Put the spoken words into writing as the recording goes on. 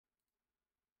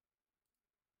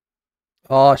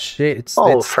Oh shit!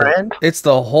 Friend. It's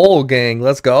the whole gang.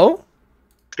 Let's go.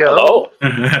 Go.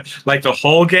 Like the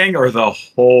whole gang or the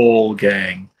whole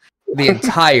gang? The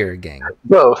entire gang.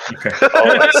 Both. Okay.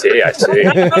 Oh, I see.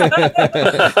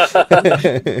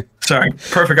 Sorry.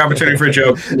 Perfect opportunity for a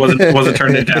joke. Wasn't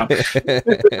turning it down.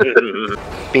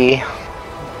 B.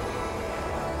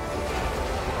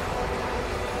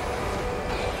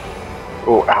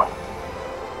 Oh,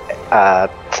 ow.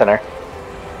 Center.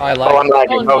 I like. Oh, I'm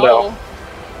lagging. Oh no.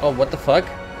 Oh, what the fuck?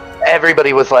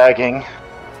 Everybody was lagging.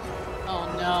 Oh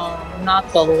no,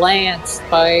 not the lance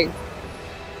spike.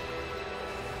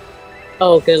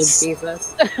 Oh good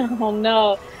Jesus. Oh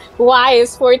no. Why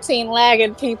is 14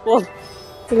 lagging people?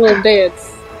 It's a little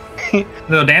dance.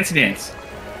 Little dancey dance.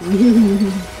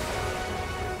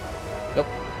 Nope.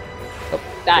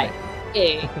 Die.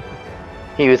 Hey.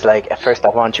 He was like, at first I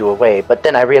want you away, but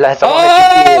then I realized I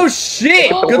Oh wanted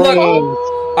shit! Oh. Good luck.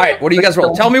 All right, what do you guys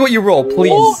roll? Tell me what you roll,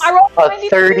 please. Oh, I rolled a 92.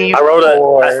 30. I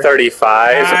rolled a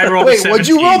 35. I rolled Wait, what'd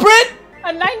you roll, Brett?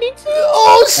 A 92.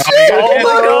 Oh shit! Oh my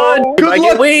god! Good I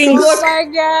luck. get wings! Good luck. Oh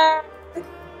my god.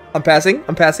 I'm passing.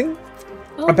 I'm passing.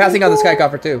 Oh I'm passing my on the sky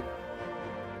God. coffer too.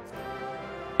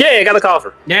 Yeah, I got a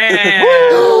coffer. Yeah.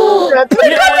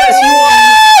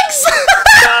 Yes,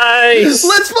 Nice!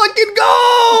 Let's fucking go!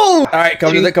 All right,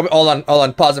 come to the. Hold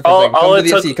on. Pause it for a second. Come to the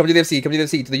FC. Come to the FC. Come to the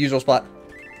FC. To the usual spot.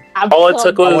 All it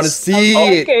took I want to was... see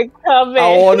it. Okay, coming.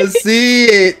 I want to see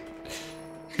it.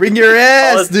 Bring your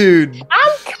ass, dude.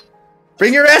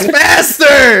 Bring your ass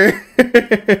faster.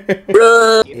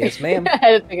 Bruh. Yes, ma'am. I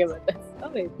had to think about this. I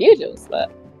mean, usual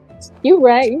stuff. You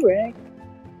right.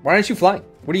 Why aren't you flying?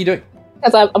 What are you doing?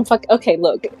 Because I'm fucking. Okay,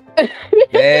 look.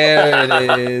 There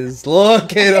it is.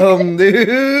 Look at him,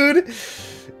 dude.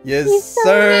 Yes, He's so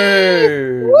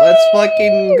sir. nice. Let's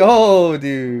fucking go,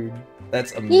 dude.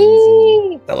 That's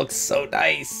amazing. That looks so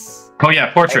nice. Oh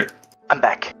yeah, portrait. I'm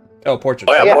back. Oh, portrait.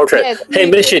 Oh yeah, Yeah. portrait. Yes, Hey,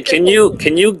 Mission, can you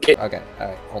get... Okay, all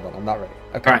right. Hold on. I'm not ready.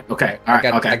 Okay. All right. Okay. All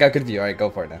right. Okay. I got good view. All right, go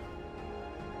for it now.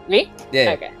 Me?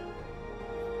 Yeah. Okay.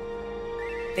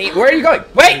 Hey, where are you going?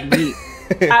 Wait!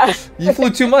 Uh, You flew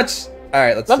too much. All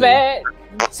right, let's my see. bad.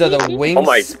 So the wing Oh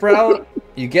my- sprout,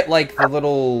 you get like the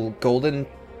little golden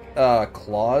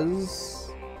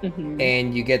claws, Mhm.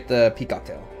 and you get the peacock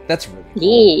tail. That's really cool.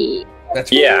 Yeah.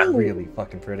 That's Yeah. really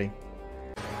fucking pretty.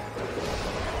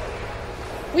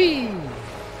 Wee.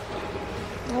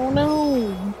 Oh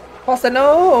no. Pasta,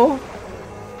 no!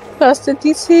 Pasta I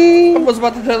DC. was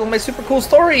about to tell my super cool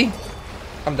story.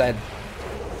 I'm dead.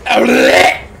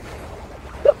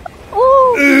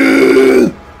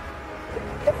 Oh.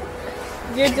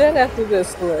 You're done after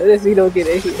this one. If you don't get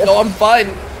it here. No, I'm fine.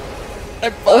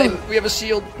 I'm fine. We have a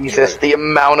shield. Jesus, the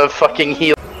amount of fucking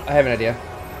heal. I have an idea.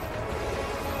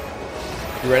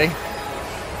 You ready?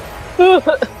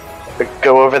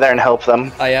 Go over there and help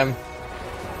them. I am.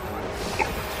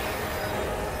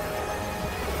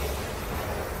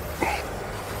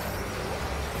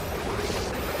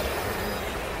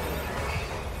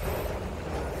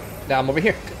 Now I'm over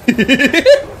here.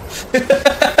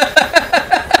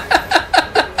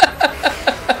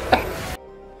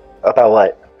 About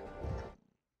what?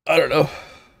 I don't know.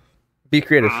 Be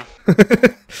creative.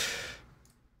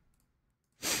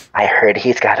 I heard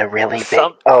he's got a really big...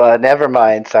 Some- Oh, never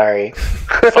mind. Sorry.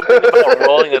 Something about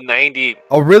rolling a 90.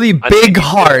 A really big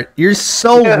heart. You're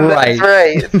so Yeah, right.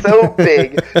 That's right. So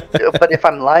big. But if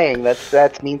I'm lying,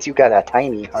 that means you got a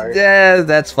tiny heart. Yeah,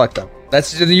 that's fucked up.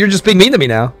 You're just being mean to me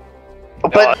now.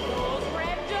 But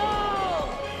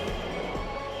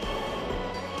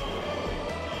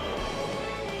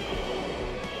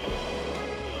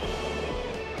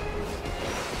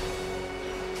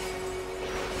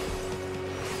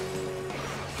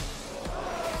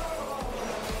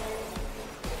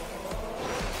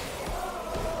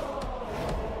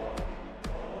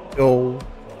No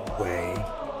way.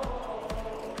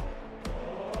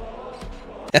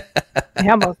 We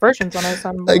have both versions on our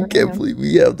soundboard. I can't believe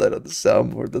we have that on the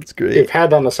soundboard. That's great. We've had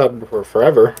that on the sub before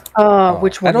forever.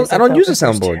 Which one? I don't use a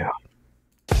soundboard.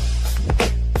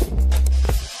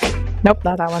 Nope,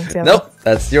 not that one. It's the other Nope,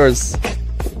 that's yours.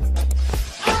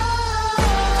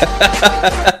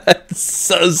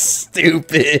 So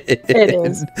stupid. It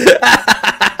is.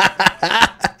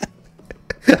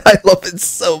 I love it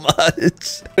so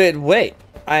much. Wait.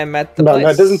 I am at the No,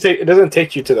 place. it doesn't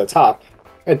take you to the top.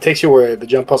 It takes you where the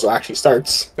jump puzzle actually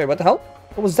starts. Wait, what the hell?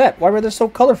 What was that? Why were they so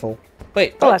colorful?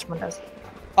 Wait. The last one does.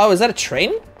 Oh, is that a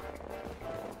train?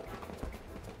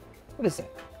 What is that?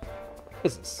 What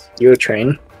is this? You a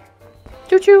train?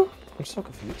 Choo choo. I'm so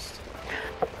confused.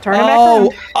 Turn it back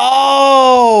around.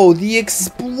 Oh, the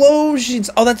explosions.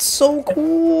 Oh, that's so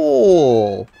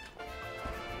cool.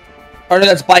 Or no,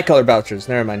 that's bicolor vouchers.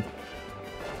 Never mind.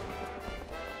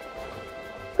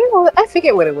 I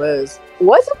forget what it was.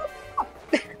 Was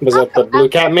it? Was that the blue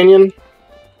cat minion?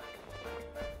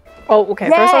 Oh, okay.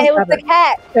 Yeah, First it was the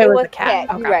cat. It was the cat.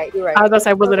 You're Okay. right. You're right. I was gonna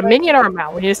say, was it a minion or a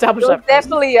mount? We need to establish It was that.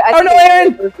 definitely. Oh no,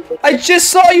 Aaron! I just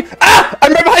saw you. Ah!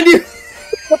 I'm right behind you.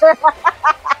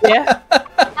 Yeah.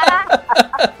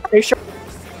 Are you sure?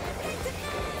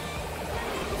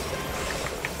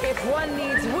 If one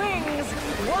needs wings,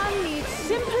 one needs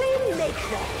simply make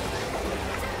them.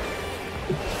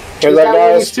 Here's that,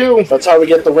 guys. Too. That's how we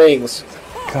get the wings.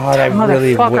 God, I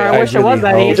really, Motherfucker, I wish it was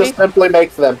that You easy. just simply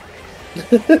make them.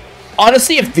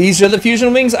 Honestly, if these are the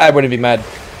fusion wings, I wouldn't be mad.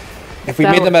 If we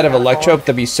That made them would out of be kinda electro, cool.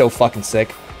 that'd be so fucking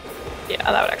sick. Yeah,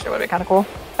 that would actually be kind of cool.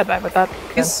 I'd vibe with that.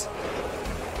 Yes.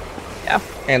 Yeah.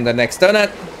 And the next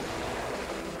donut.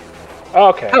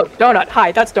 Okay. Oh, donut.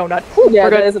 Hi, that's donut. Whew, Yeah,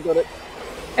 we're that good. is a donut.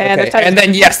 And, Okay. there's And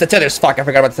then yes, the tethers. Fuck, I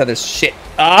forgot about the tethers. Shit.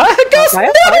 Gus, Okay,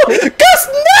 no! Gus,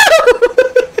 no!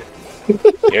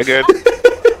 You're good.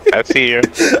 I see you.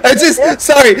 I just,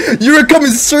 sorry, you were coming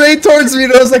straight towards me,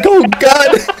 and I was like, oh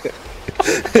god.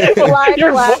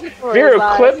 Viru,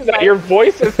 clip that. Your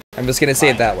voice is. I'm just gonna say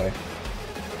it that way.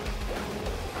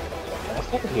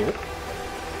 Here.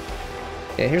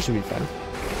 Yeah, here should be fun.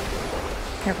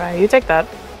 Here, fine. You take that.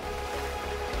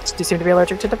 You seem to be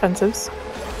allergic to defensives.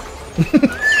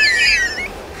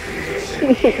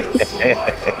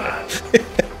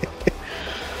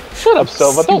 Shut up,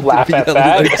 Silva. Don't laugh at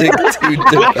that. Cheer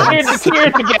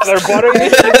together, buddy.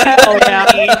 Hell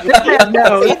yeah.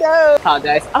 No.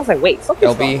 Apologize. I was like, wait.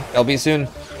 LB soon.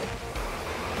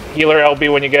 Healer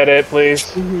LB when you get it,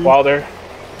 please. Wilder.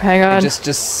 Hang on.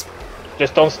 Just.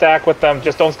 Just don't stack with them.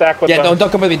 Just don't stack with them. Yeah,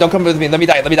 don't come with me. Don't come with me. Let me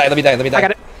die. Let me die. Let me die. Let me die. I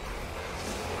got it.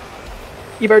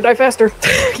 You better die faster.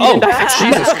 Oh,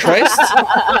 Jesus Christ.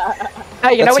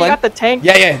 Hey, you know That's when fine. you got the tank?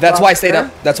 Yeah. That's why I stayed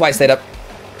up. That's why I stayed up.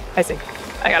 I see.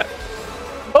 I got it.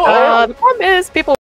 The problem is, people